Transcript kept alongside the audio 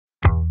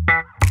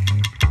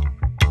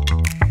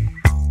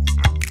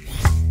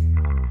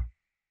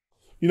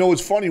You know,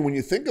 it's funny when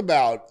you think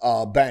about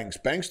banks.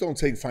 Banks don't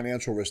take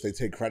financial risk; they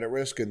take credit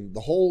risk, and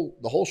the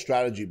whole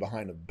strategy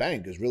behind a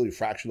bank is really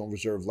fractional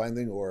reserve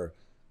lending or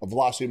a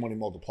velocity money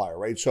multiplier,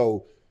 right?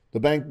 So the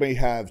bank may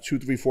have 2,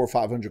 3, 4,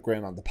 500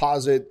 grand on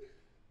deposit.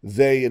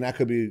 And that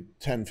could be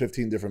 10,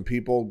 15 different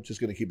people.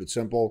 Just going to keep it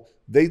simple.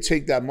 They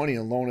take that money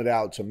and loan it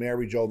out to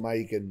Mary, Joe,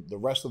 Mike, and the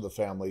rest of the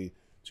family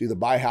to either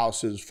buy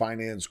houses,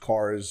 finance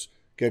cars,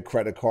 get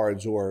credit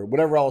cards, or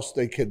whatever else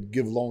they could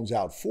give loans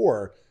out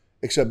for.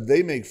 Except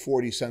they make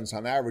 40 cents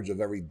on average of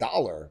every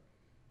dollar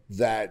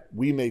that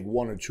we make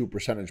 1 or 2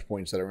 percentage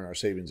points that are in our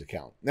savings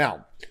account.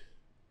 Now,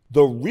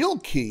 the real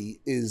key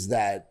is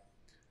that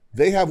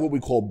they have what we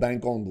call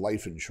bank-owned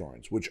life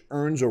insurance, which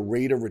earns a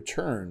rate of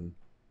return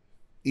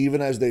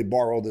even as they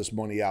borrow this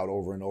money out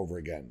over and over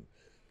again.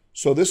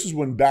 So this is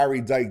when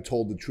Barry Dyke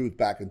told the truth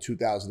back in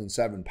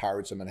 2007,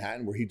 Pirates of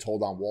Manhattan, where he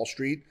told on Wall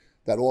Street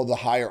that all the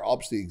higher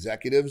ups, the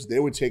executives, they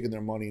were taking their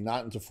money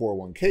not into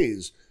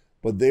 401ks,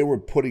 but they were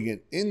putting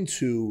it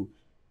into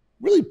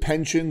really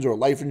pensions or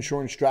life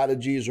insurance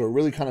strategies, or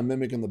really kind of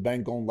mimicking the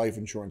bank-owned life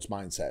insurance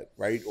mindset,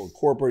 right? Or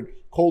corporate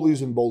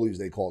Coleys and Bolies,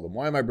 they call them.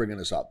 Why am I bringing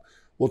this up?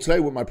 Well, today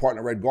with my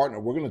partner, Red Gardner,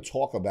 we're going to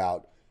talk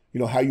about, you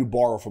know, how you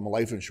borrow from a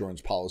life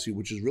insurance policy,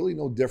 which is really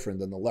no different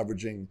than the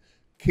leveraging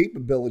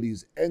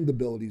capabilities and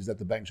abilities that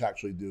the banks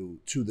actually do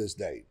to this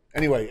day.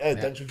 Anyway, Ed,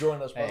 thanks for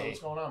joining us, brother. Hey,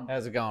 what's going on?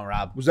 How's it going,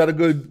 Rob? Was that a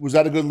good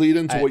lead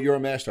into what you're a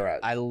master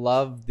at? I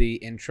love the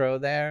intro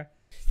there.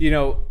 You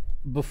know,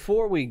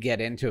 before we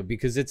get into it,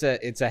 because it's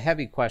a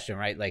heavy question,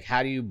 right? Like,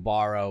 how do you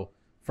borrow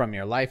from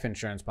your life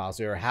insurance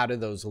policy, or how do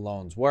those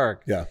loans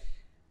work? Yeah.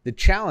 The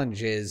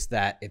challenge is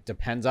that it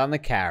depends on the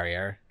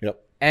carrier.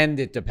 Yep. And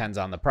it depends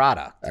on the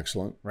product.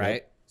 Excellent.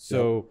 Right? Yep.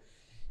 So,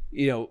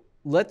 you know,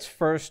 let's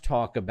first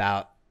talk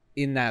about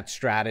in that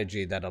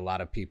strategy that a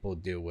lot of people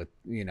do with,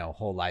 you know,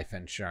 whole life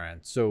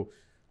insurance. So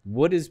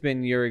what has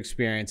been your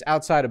experience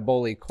outside of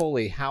Boli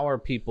Coley? How are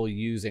people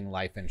using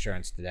life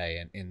insurance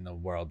today in the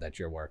world that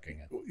you're working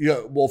in?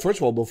 Yeah. Well, first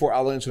of all, before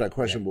I'll answer that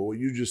question, but what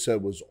you just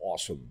said was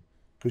awesome,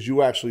 because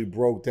you actually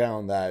broke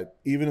down that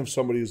even if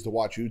somebody is to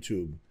watch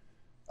YouTube,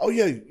 oh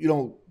yeah, you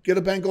know, get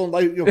a bank-owned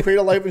life, you know, create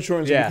a life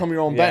insurance and become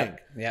your own bank.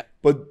 Yeah.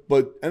 But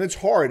and it's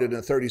hard in a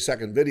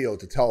 30-second video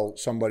to tell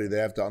somebody they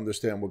have to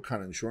understand what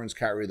kind of insurance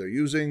carrier they're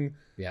using.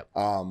 Yep.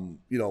 You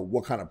know,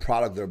 what kind of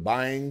product they're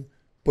buying.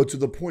 But to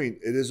the point,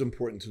 it is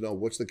important to know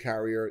what's the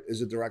carrier.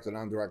 Is it direct or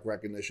non-direct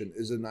recognition?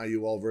 Is it an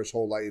IUL versus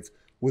whole life?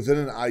 Within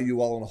an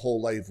IUL and a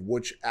whole life,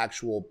 which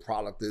actual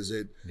product is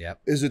it?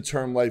 Yep. Is it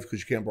term life, because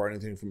you can't borrow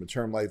anything from a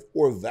term life,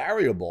 or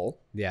variable?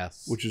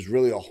 Yes. Which is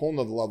really a whole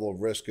nother level of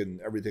risk and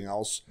everything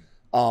else.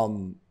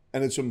 And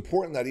it's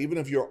important that even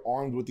if you're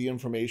armed with the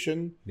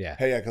information,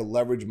 hey, I could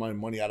leverage my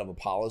money out of a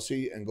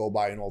policy and go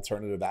buy an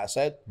alternative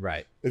asset.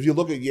 Right. If you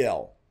look at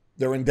Yale,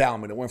 their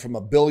endowment, it went from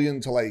 $1 billion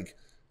to like,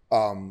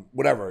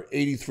 whatever,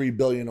 83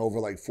 billion over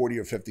like 40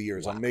 or 50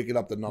 years. Wow. I'm making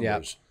up the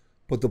numbers. Yep.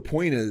 But the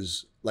point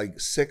is,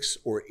 like 6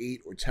 or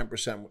 8 or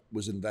 10%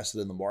 was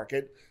invested in the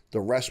market. The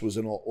rest was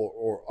in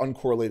or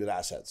uncorrelated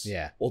assets.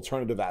 Yeah.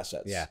 Alternative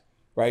assets. Yeah.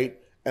 Right.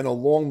 And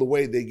along the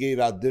way, they gave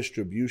out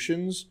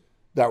distributions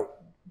that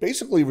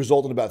basically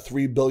result in about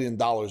 $3 billion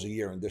a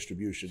year in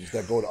distributions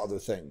that go to other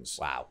things.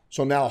 Wow.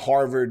 So now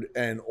Harvard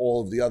and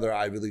all of the other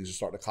Ivy Leagues are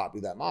starting to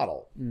copy that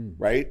model,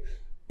 right?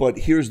 But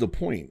here's the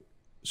point.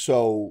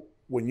 So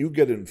when you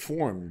get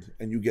informed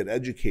and you get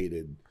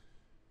educated,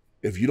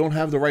 if you don't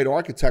have the right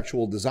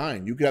architectural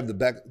design, you could have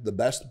the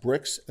best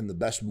bricks and the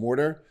best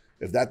mortar.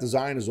 If that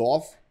design is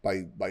off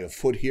by a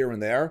foot here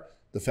and there,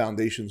 the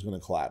foundation's going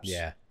to collapse.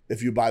 Yeah.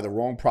 If you buy the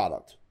wrong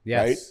product,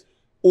 yes. right?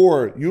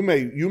 Or you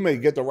may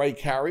get the right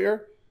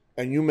carrier,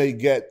 and you may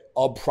get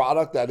a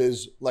product that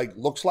is like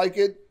looks like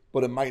it,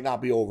 but it might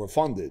not be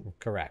overfunded.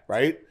 Correct.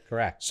 Right?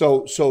 Correct.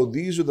 So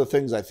these are the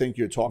things I think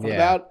you're talking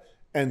about.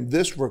 And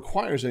this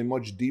requires a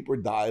much deeper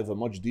dive, a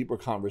much deeper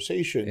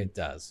conversation. It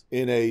does.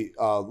 In a,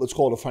 let's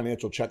call it a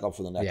financial checkup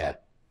for the neck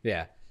up.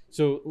 Yeah.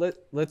 So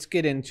let's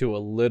get into a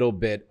little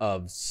bit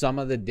of some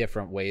of the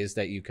different ways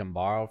that you can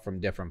borrow from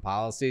different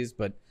policies.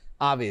 But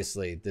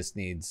obviously, this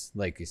needs,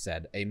 like you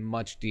said, a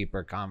much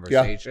deeper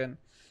conversation.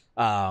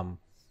 Yeah.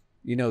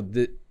 You know,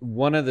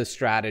 one of the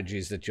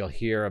strategies that you'll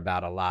hear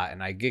about a lot,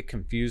 and I get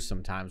confused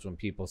sometimes when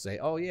people say,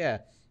 oh, yeah,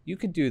 you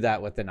could do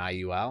that with an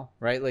IUL,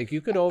 right? Like you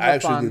could overfund I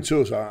actually do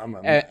too,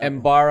 so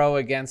and borrow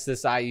against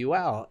this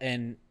IUL.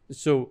 And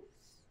so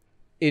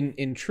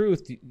in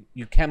truth,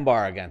 you can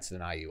borrow against an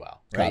IUL,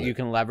 right? You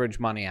can leverage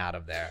money out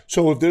of there.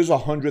 So if there's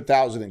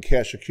 100,000 in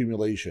cash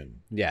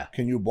accumulation,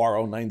 can you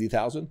borrow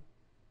 90,000?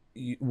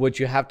 What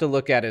you have to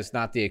look at is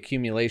not the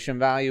accumulation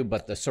value,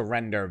 but the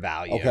surrender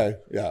value. Okay,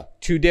 yeah.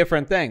 Two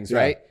different things,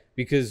 right?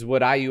 Because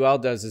what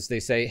IUL does is they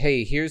say,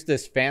 hey, here's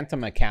this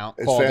phantom account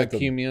called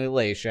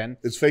accumulation.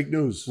 It's fake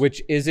news.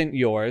 Which isn't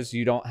yours.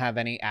 You don't have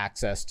any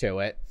access to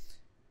it.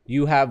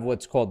 You have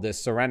what's called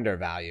this surrender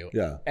value.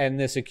 Yeah. And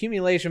this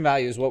accumulation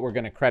value is what we're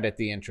going to credit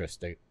the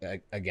interest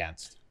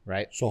against,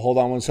 right? So hold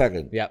on one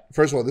second. Yep.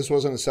 First of all, this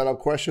wasn't a setup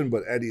question,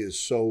 but Eddie is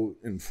so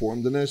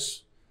informed in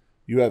this.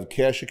 You have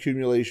cash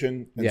accumulation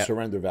and Yeah.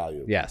 surrender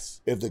value. Yes.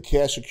 If the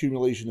cash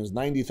accumulation is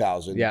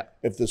 90,000, Yeah.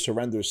 if the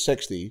surrender is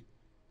 60,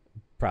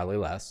 Probably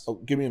less. oh,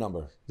 give me a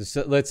number.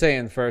 So let's say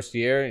in the first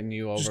year and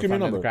you Just give me a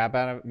overfunded the number. crap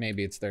out of it,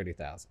 maybe it's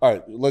 30,000. All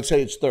right, let's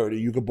say it's 30.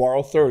 You could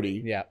borrow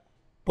 30, Yeah.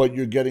 but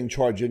you're getting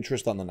charged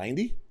interest on the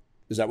 90?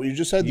 Is that what you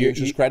just said? The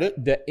interest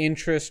credit? The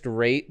interest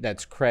rate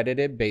that's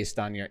credited based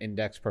on your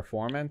index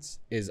performance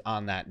is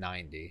on that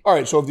 90. All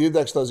right, so if the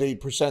index does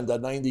 8%,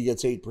 that 90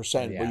 gets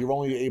 8%, Yeah. but you're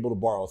only able to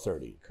borrow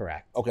 30.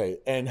 Correct. Okay,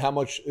 and how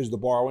much is the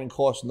borrowing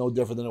cost? No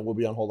different than it would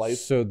be on whole life?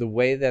 So the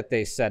way that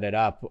they set it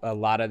up, a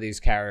lot of these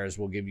carriers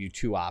will give you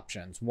two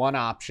options. One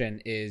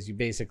option is you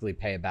basically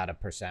pay about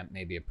 1%,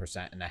 maybe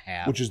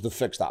 1.5%. Which is the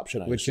fixed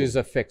option, I Which assume. is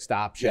a fixed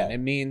option. Yeah.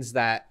 It means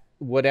that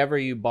whatever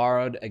you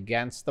borrowed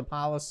against the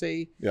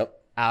policy Yep.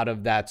 out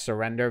of that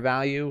surrender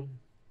value,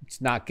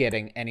 it's not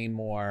getting any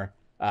more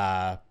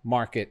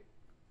market,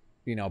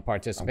 I'm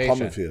participation.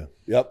 coming for you.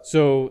 Yep.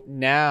 So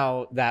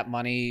now that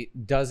money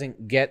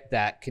doesn't get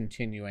that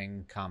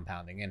continuing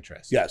compounding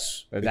interest.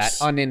 Yes. Or that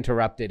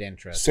uninterrupted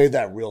interest. Say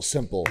that real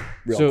simple,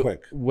 real So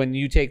quick. when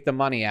you take the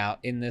money out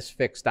in this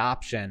fixed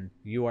option,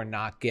 you are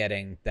not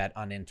getting that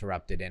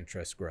uninterrupted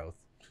interest growth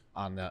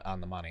on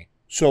the money.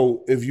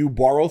 So if you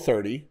borrow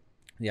 30,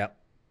 Yep.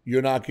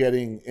 you're not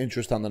getting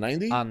interest on the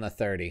 90? On the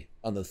 30.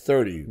 On the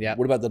 30. Yep.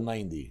 What about the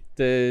 90?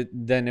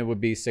 Then it would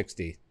be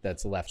 60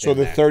 that's left So in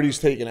the there. 30 is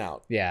taken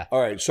out. Yeah.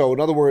 All right. So in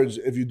other words,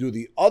 if you do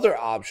the other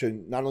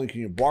option, not only can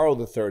you borrow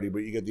the 30, but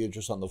you get the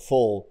interest on the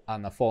full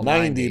On the full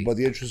 90, but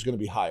the interest is going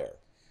to be higher.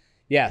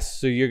 Yes.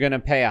 So you're going to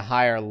pay a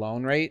higher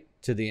loan rate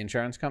to the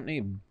insurance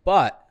company,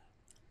 but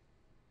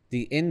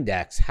the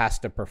index has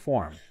to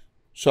perform.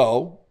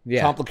 So,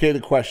 Yeah.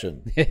 complicated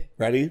question.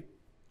 Ready?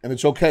 And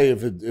it's okay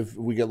if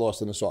we get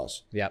lost in the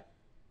sauce. Yep.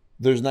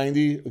 There's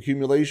 90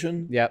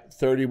 accumulation. Yep.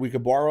 30 we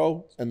could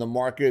borrow. And the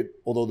market,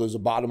 although there's a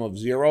bottom of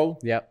 0,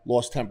 Yep.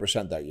 lost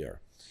 10% that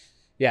year.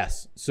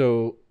 Yes.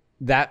 So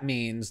that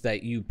means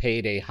that you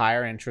paid a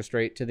higher interest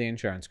rate to the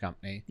insurance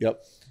company.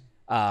 Yep.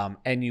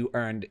 And you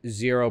earned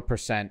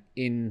 0%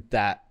 in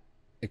that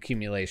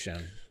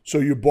accumulation. So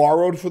you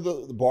borrowed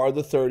borrowed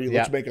the 30.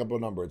 Let's Yep. make up a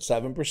number. It's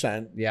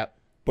 7%. Yep.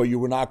 But you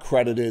were not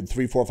credited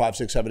 3, 4, 5,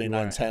 6, 7, 8,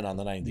 9, weren't. 10 on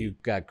the 90. You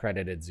got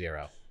credited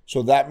 0.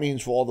 So that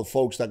means for all the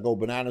folks that go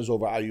bananas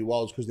over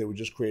IULs because they were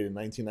just created in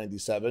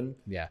 1997,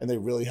 Yeah. and they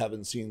really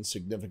haven't seen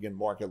significant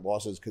market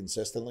losses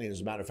consistently.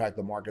 As a matter of fact,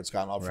 the market's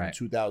gone up from Right.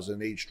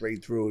 2008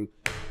 straight through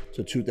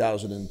to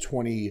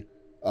 2020,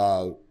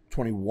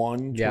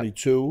 21, Yep.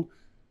 22.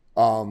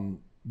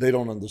 They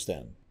don't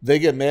understand. They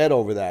get mad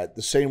over that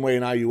the same way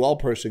an IUL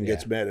person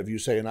gets Yeah. mad if you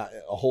say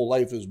a whole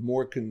life is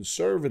more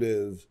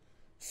conservative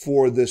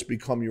for this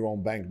become your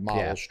own bank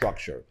model Yeah.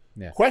 structure.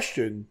 Yeah.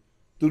 Question: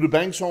 do the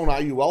banks own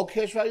IUL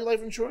cash value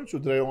life insurance, or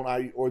do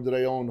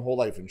they own whole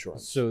life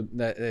insurance? So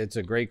it's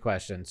a great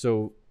question.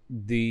 So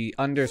the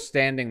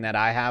understanding that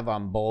I have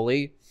on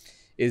BOLI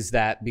is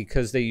that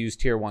because they use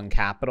tier 1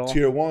 capital,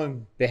 Tier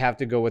 1. they have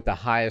to go with the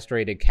highest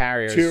rated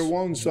carriers. Tier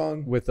 1,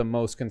 son. With the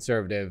most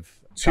conservative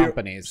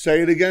companies.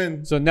 Say it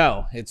again. So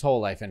no, it's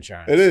whole life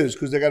insurance. It is,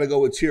 because they got to go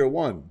with Tier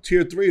 1.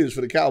 Tier 3 is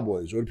for the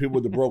Cowboys or the people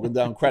with the broken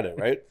down credit,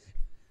 right?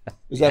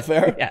 Is that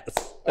fair?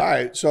 Yes. All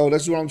right, so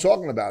this is what I'm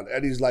talking about.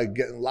 Eddie's like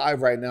getting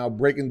live right now,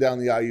 breaking down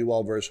the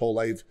IUL versus whole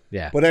life.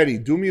 Yeah. But Eddie,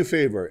 do me a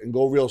favor and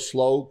go real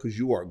slow because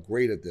you are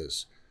great at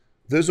this.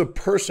 There's a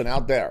person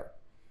out there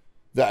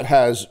that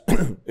has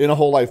in a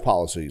whole life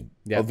policy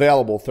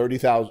available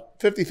 $30,000,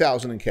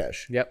 $50,000 in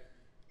cash. Yep.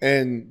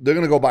 And they're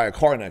going to go buy a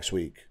car next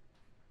week,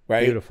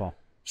 right? Beautiful.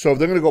 So if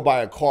they're going to go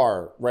buy a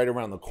car right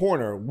around the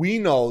corner, we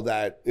know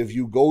that if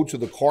you go to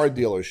the car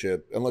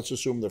dealership, and let's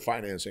assume they're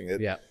financing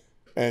it, Yep.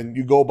 and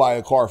you go buy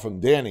a car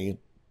from Danny,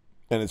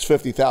 and it's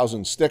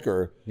 50,000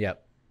 sticker,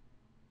 Yep.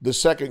 the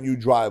second you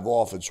drive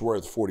off, it's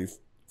worth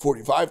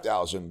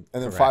 45,000, and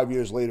then Correct. 5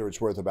 years later, it's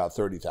worth about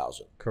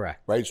 30,000,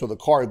 Correct. right? So the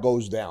car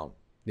goes down.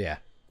 Yeah.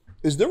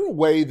 Is there a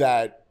way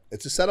that,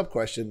 it's a setup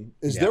question,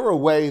 is there a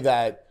way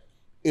that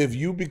if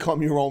you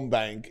become your own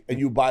bank and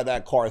you buy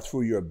that car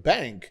through your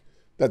bank,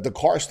 that the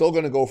car is still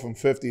going to go from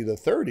 50 to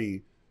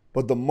 30,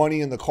 but the money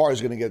in the car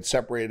is going to get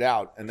separated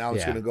out, and now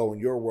it's going to go in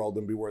your world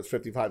and be worth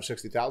 55,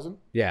 60,000?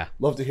 Yeah.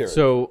 Love to hear it.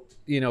 So,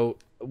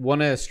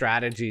 one of the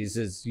strategies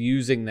is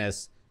using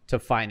this to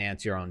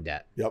finance your own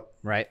debt. Yep.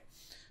 Right?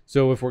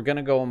 So if we're going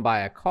to go and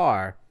buy a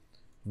car,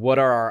 what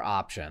are our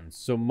options?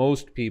 So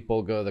most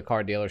people go to the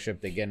car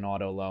dealership, they get an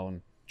auto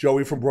loan,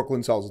 Joey from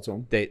Brooklyn sells it to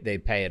him. they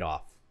pay it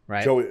off,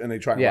 right? Joey, and they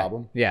try and rob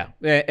him. Yeah.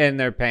 And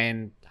they're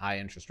paying high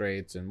interest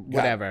rates and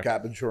whatever.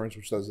 Gap insurance,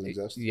 which doesn't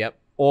exist. Yep.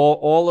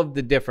 All of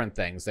the different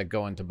things that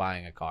go into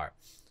buying a car.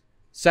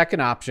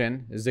 Second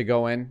option is they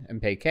go in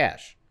and pay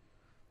cash.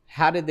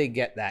 How did they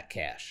get that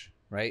cash,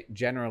 right?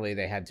 Generally,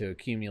 they had to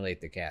accumulate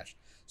the cash.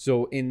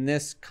 So in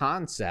this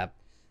concept,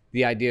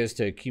 the idea is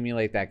to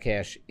accumulate that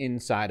cash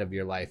inside of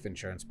your life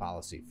insurance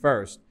policy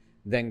first,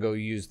 then go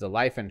use the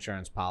life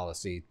insurance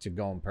policy to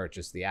go and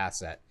purchase the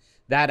asset.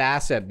 That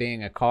asset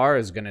being a car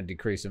is going to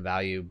decrease in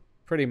value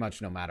pretty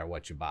much no matter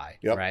what you buy,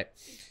 Yep. right?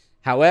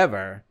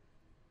 However,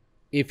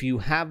 if you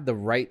have the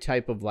right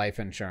type of life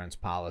insurance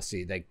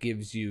policy that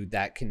gives you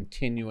that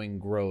continuing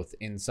growth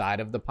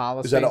inside of the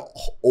policy. Is that an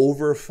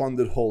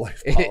overfunded whole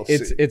life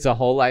policy? It's a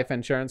whole life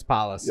insurance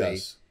policy.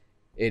 Yes.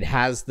 It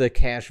has the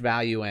cash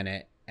value in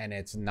it, and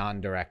it's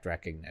non-direct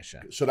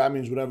recognition. So that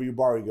means whenever you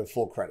borrow, you get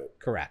full credit.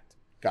 Correct.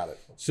 Got it.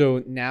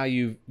 So now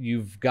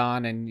you've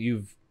gone and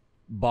you've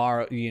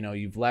borrowed,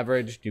 you've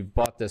leveraged, you've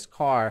bought this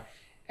car,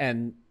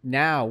 and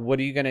now what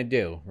are you going to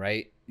do,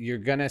 right? You're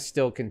going to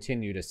still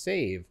continue to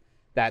save.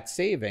 That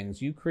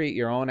savings, you create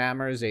your own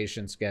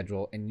amortization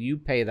schedule, and you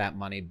pay that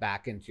money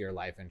back into your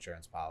life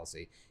insurance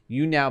policy.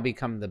 You now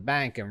become the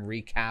bank and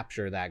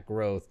recapture that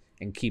growth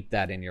and keep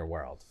that in your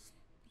world.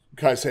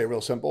 Can I say it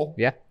real simple?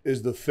 Yeah.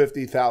 Is the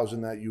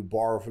 $50,000 that you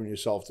borrow from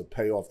yourself to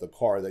pay off the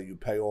car that you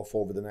pay off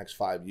over the next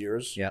 5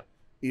 years? Yep.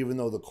 Even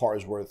though the car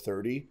is worth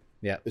 30?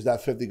 Yeah. Is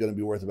that 50 going to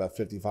be worth about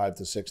 55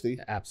 to 60?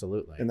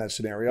 Absolutely. In that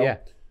scenario? Yeah.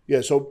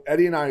 Yeah, so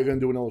Eddie and I are going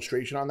to do an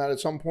illustration on that at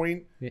some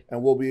point,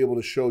 and we'll be able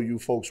to show you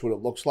folks what it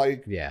looks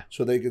like. Yeah.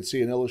 So they can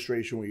see an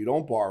illustration where you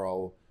don't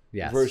borrow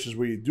Yes. versus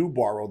where you do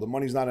borrow. The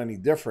money's not any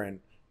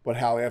different, but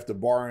how after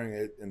borrowing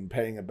it and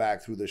paying it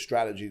back through this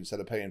strategy instead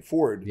of paying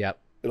forward, Yep.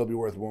 it'll be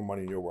worth more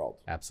money in your world.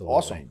 Absolutely.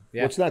 Awesome.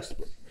 Yeah. What's next?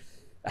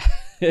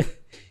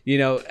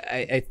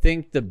 I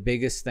think the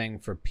biggest thing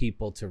for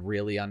people to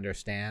really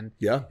understand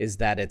is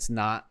that it's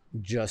not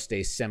just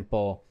a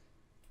simple,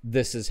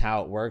 this is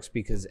how it works,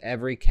 because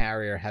every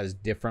carrier has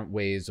different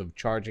ways of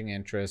charging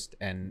interest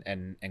and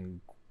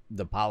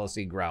the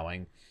policy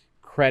growing,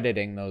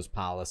 crediting those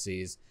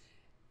policies.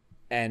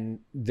 And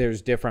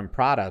there's different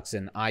products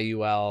in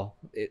IUL.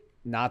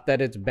 Not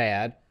that it's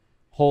bad.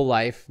 Whole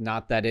life,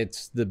 not that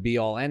it's the be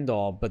all end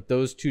all, but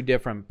those two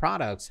different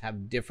products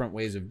have different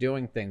ways of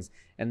doing things.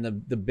 And the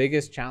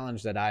biggest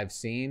challenge that I've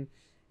seen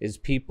is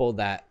people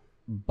that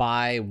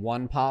buy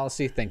one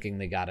policy thinking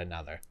they got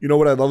another. You know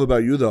what I love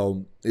about you,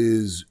 though,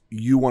 is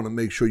you want to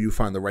make sure you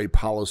find the right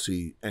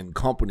policy and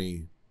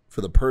company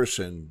for the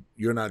person.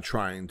 You're not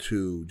trying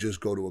to just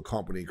go to a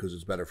company because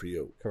it's better for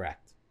you.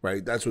 Correct.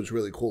 Right? That's what's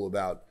really cool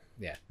about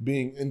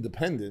being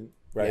independent,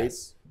 right?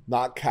 Yes.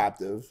 Not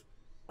captive,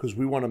 because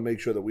we want to make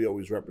sure that we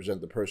always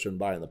represent the person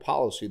buying the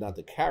policy, not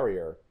the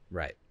carrier.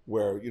 Right.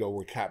 Where,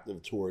 we're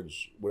captive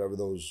towards whatever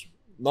those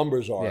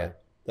numbers are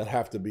that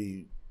have to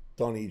be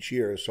done each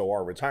year so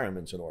our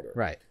retirement's in order.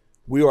 Right.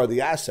 We are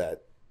the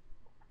asset.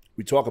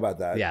 We talk about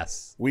that.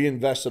 Yes. We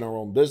invest in our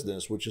own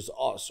business, which is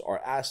us,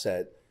 our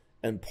asset,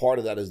 and part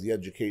of that is the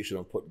education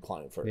of putting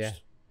client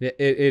first. Yeah.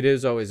 It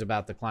is always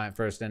about the client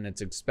first, and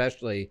it's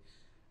especially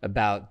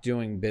about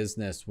doing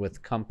business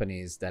with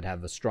companies that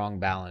have a strong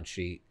balance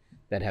sheet,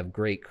 that have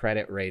great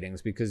credit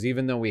ratings, because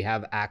even though we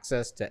have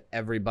access to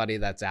everybody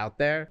that's out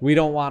there, we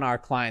don't want our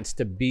clients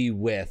to be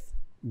with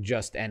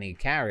just any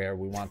carrier.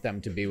 We want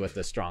them to be with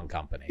a strong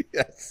company.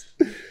 Yes.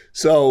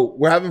 So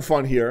we're having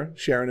fun here,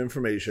 sharing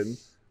information.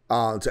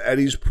 To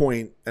Eddie's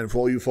point, and for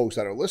all you folks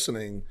that are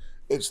listening,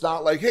 it's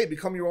not like, hey,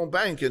 become your own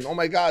bank, and oh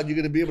my God, you're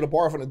going to be able to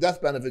borrow from a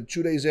death benefit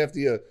 2 days after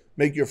you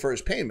make your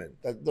first payment.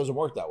 That doesn't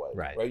work that way.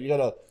 Right? You got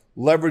to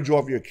leverage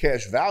off your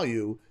cash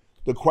value.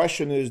 The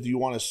question is, do you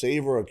want to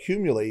save or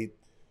accumulate?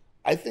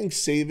 I think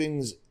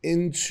savings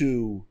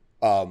into,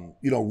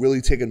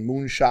 really taking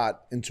moonshot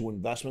into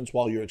investments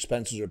while your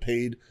expenses are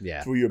paid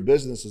through your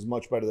business is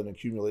much better than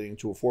accumulating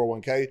to a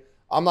 401k.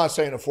 I'm not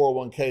saying a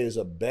 401k is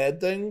a bad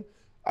thing.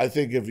 I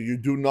think if you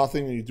do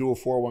nothing and you do a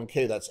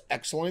 401k, that's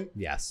excellent.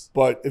 Yes.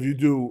 But if you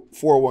do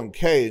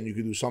 401k and you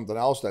can do something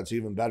else that's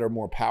even better,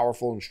 more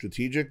powerful and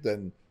strategic,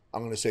 then I'm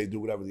going to say do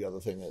whatever the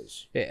other thing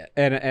is. Yeah,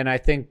 and I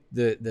think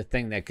the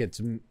thing that gets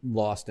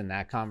lost in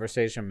that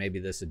conversation, maybe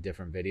this is a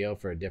different video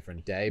for a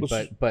different day,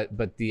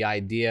 but the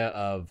idea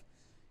of,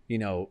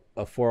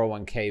 a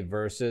 401k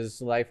versus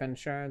life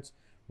insurance,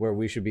 where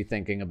we should be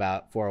thinking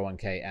about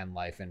 401k and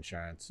life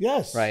insurance.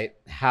 Yes. Right?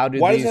 How do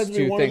Why these does it have to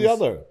be two one things, or the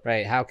other?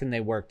 Right? How can they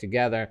work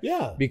together?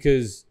 Yeah.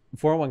 Because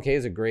 401k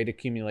is a great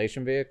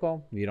accumulation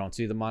vehicle. You don't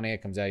see the money,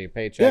 it comes out of your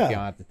paycheck. You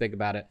don't have to think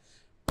about it.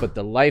 But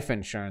the life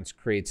insurance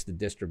creates the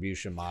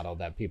distribution model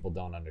that people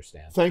don't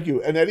understand. Thank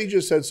you. And Eddie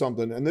just said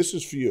something, and this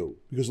is for you,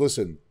 because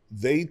listen,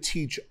 they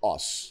teach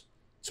us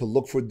to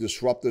look for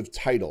disruptive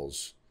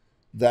titles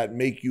that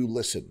make you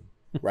listen,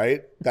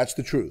 right? That's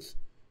the truth.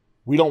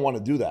 We don't want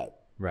to do that.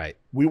 Right.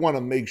 We want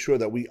to make sure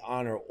that we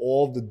honor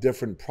all the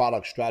different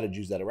product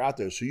strategies that are out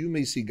there. So you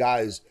may see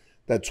guys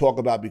that talk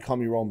about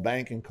become your own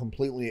bank and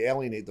completely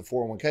alienate the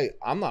 401k.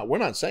 We're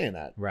not saying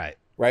that. Right.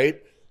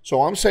 Right?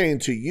 So I'm saying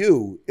to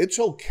you, it's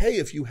okay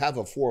if you have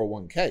a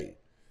 401k,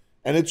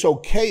 and it's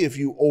okay if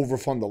you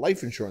overfund the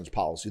life insurance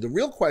policy. The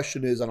real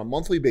question is, on a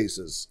monthly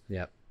basis,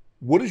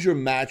 what does your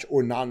match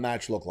or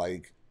non-match look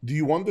like? Do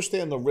you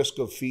understand the risk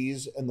of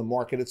fees and the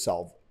market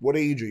itself? What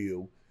age are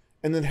you?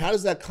 And then how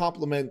does that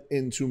complement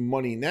into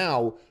money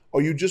now?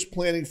 Are you just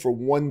planning for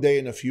one day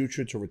in the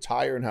future to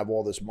retire and have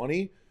all this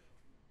money?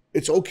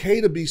 It's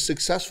okay to be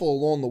successful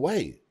along the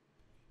way.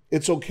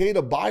 It's okay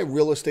to buy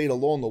real estate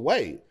along the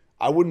way.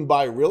 I wouldn't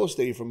buy real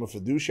estate from a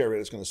fiduciary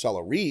that's going to sell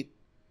a REIT.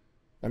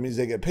 That means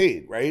they get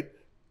paid, right?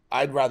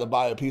 I'd rather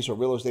buy a piece of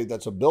real estate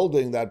that's a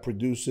building that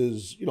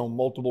produces,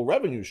 multiple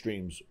revenue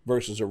streams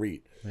versus a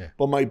REIT. Yeah.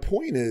 But my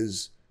point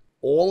is,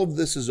 all of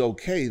this is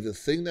okay. The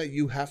thing that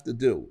you have to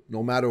do,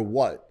 no matter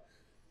what,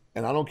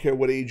 and I don't care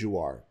what age you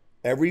are,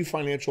 every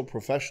financial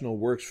professional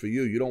works for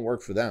you. You don't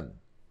work for them.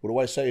 What do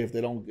I say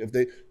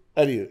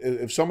Eddie,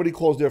 if somebody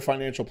calls their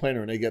financial planner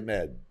and they get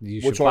mad,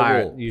 what's our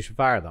rule? You should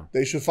fire them.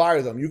 They should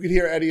fire them. You could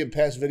hear Eddie in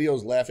past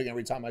videos laughing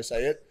every time I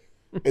say it.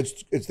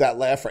 It's that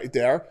laugh right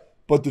there.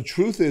 But the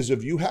truth is,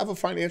 if you have a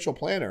financial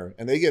planner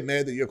and they get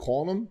mad that you're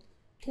calling them,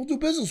 don't do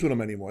business with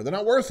them anymore. They're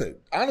not worth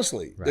it.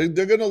 Honestly, right.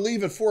 They're going to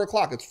leave at 4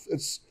 o'clock.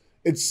 It's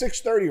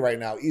 6:30 right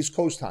now, East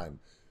Coast time.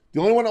 The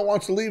only one that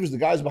wants to leave is the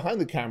guys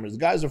behind the cameras. The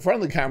guys in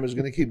front of the cameras are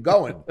going to keep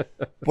going.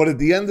 But at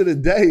the end of the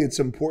day, it's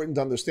important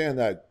to understand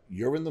that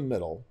you're in the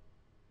middle,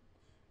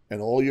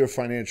 and all your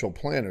financial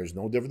planners,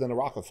 no different than the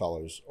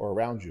Rockefellers, are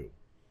around you.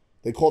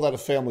 They call that a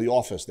family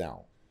office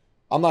now.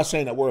 I'm not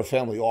saying that we're a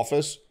family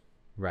office.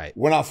 Right.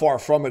 We're not far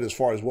from it as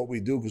far as what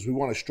we do, because we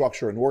want to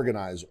structure and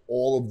organize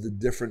all of the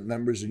different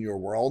members in your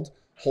world,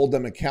 hold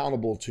them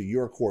accountable to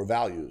your core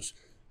values.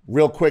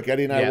 Real quick,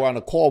 Eddie and I were on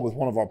a call with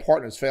one of our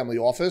partners, family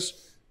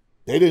office.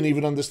 They didn't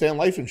even understand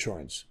life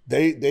insurance.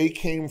 They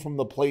came from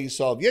the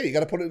place of, you got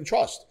to put it in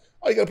trust.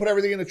 Oh, you got to put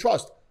everything in a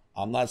trust.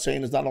 I'm not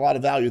saying there's not a lot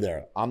of value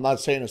there. I'm not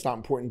saying it's not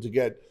important to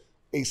get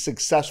a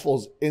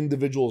successful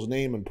individual's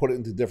name and put it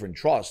into different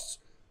trusts,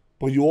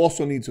 but you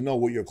also need to know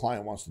what your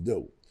client wants to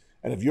do.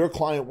 And if your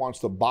client wants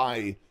to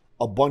buy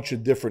a bunch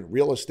of different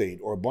real estate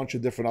or a bunch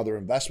of different other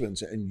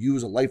investments and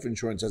use a life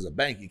insurance as a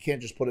bank, you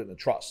can't just put it in a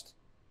trust,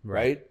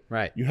 right?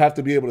 Right. You have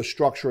to be able to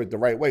structure it the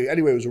right way.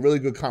 Anyway, it was a really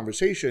good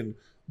conversation.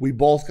 We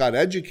both got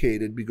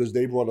educated because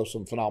they brought up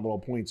some phenomenal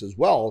points as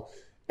well.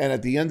 And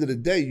at the end of the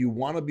day, you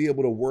want to be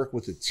able to work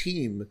with a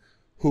team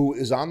who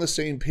is on the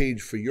same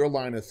page for your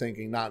line of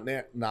thinking,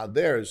 not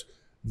theirs.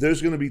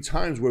 There's going to be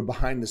times where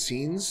behind the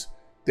scenes,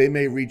 they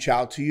may reach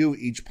out to you,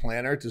 each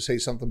planner, to say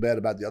something bad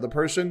about the other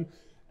person.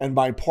 And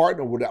my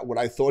partner, what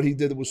I thought he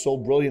did was so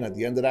brilliant at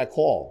the end of that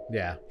call.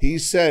 Yeah. He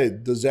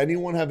said, does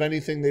anyone have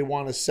anything they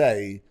want to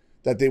say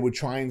that they would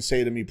try and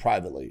say to me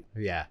privately?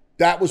 Yeah.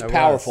 That was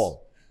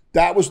powerful.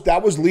 That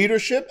was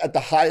leadership at the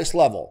highest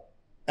level.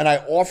 And I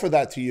offer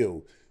that to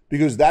you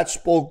because that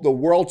spoke the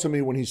world to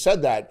me when he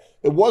said that.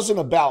 It wasn't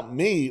about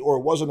me or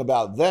it wasn't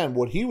about them.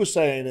 What he was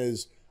saying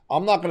is,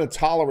 I'm not going to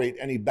tolerate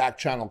any back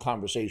channel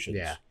conversations.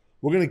 Yeah.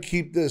 We're going to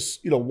keep this,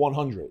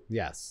 100.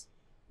 Yes.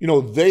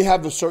 They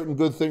have the certain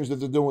good things that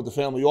they're doing with the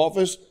family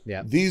office.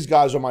 Yeah. These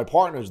guys are my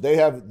partners.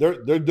 They're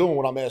doing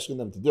what I'm asking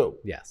them to do.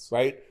 Yes.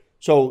 Right.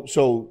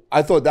 So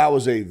I thought that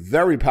was a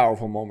very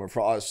powerful moment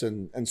for us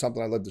and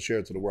something I'd like to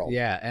share to the world.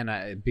 Yeah,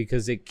 and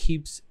because it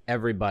keeps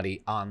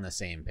everybody on the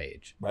same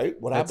page. Right?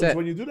 What happens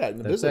when you do that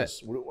in a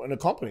business, in a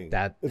company?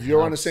 If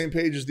you're on the same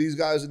page as these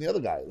guys and the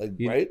other guy,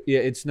 right? Yeah,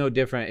 it's no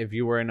different if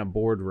you were in a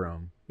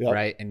boardroom,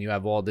 right? And you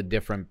have all the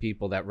different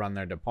people that run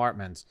their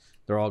departments.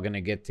 They're all going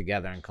to get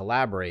together and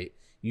collaborate.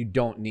 You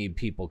don't need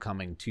people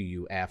coming to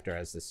you after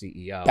as the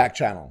CEO. Back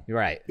channel.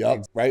 Right.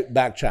 Yep. Right.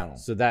 Back channel.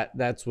 So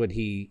that's what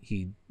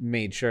he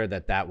made sure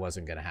that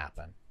wasn't going to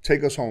happen.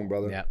 Take us home,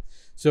 brother. Yeah.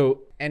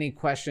 So any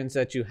questions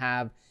that you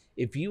have,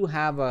 if you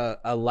have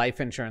a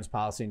life insurance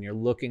policy and you're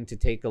looking to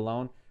take a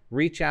loan,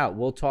 reach out.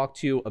 We'll talk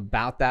to you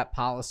about that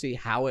policy,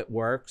 how it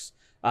works.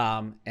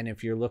 And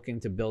if you're looking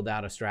to build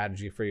out a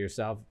strategy for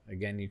yourself,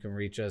 again, you can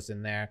reach us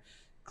in there.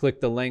 Click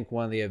the link.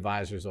 One of the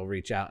advisors will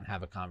reach out and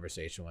have a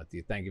conversation with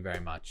you. Thank you very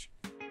much.